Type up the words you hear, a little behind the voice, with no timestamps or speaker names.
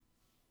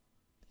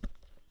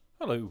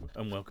Hello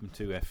and welcome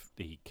to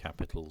FD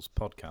Capital's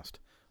podcast.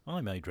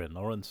 I'm Adrian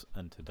Lawrence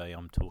and today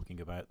I'm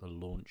talking about the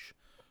launch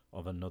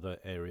of another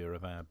area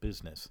of our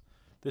business.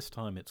 This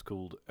time it's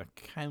called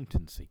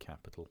Accountancy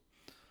Capital.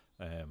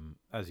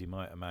 As you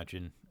might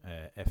imagine,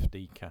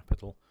 FD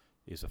Capital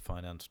is a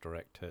finance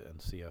director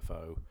and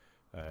CFO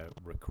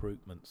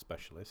recruitment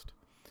specialist.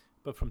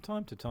 But from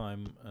time to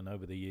time and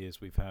over the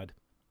years we've had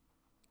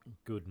a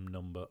good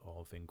number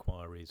of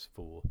inquiries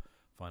for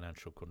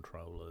financial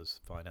controllers,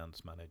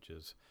 finance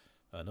managers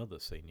and other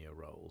senior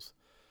roles,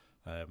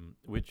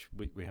 which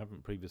we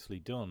haven't previously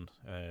done,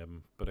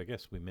 but I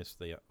guess we missed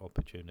the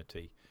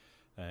opportunity.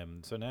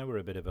 So now we're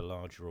a bit of a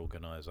larger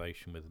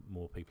organisation with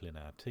more people in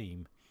our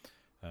team.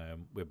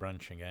 We're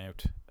branching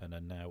out and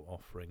are now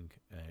offering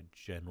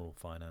general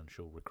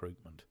financial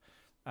recruitment.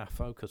 Our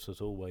focus,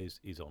 as always,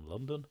 is on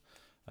London,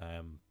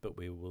 but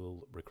we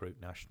will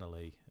recruit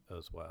nationally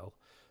as well.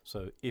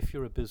 So if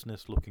you're a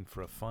business looking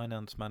for a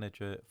finance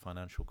manager,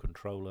 financial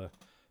controller,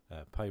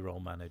 payroll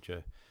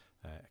manager,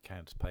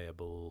 accounts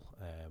payable,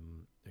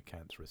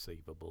 accounts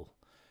receivable,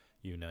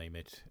 you name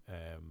it,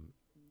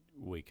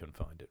 we can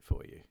find it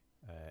for you.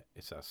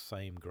 It's our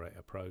same great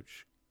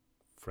approach,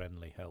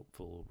 friendly,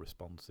 helpful,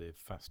 responsive,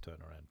 fast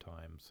turnaround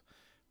times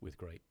with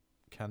great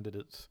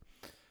candidates.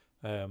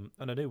 And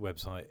a new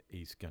website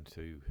is going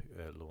to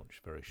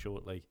launch very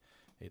shortly.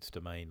 Its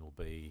domain will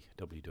be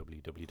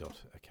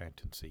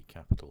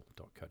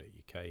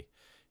www.accountancycapital.co.uk.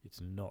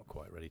 It's not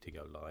quite ready to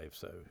go live,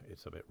 so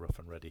it's a bit rough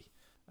and ready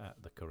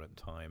at the current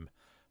time.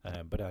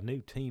 But our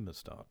new team has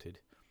started,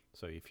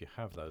 so if you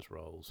have those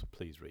roles,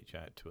 please reach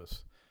out to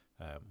us.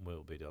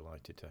 We'll be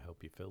delighted to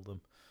help you fill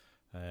them.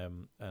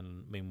 And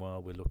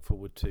meanwhile, we look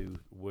forward to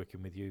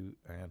working with you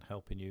and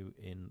helping you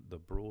in the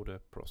broader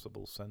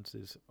possible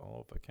senses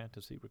of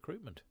accountancy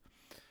recruitment.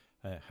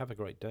 Have a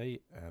great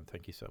day, and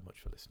thank you so much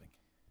for listening.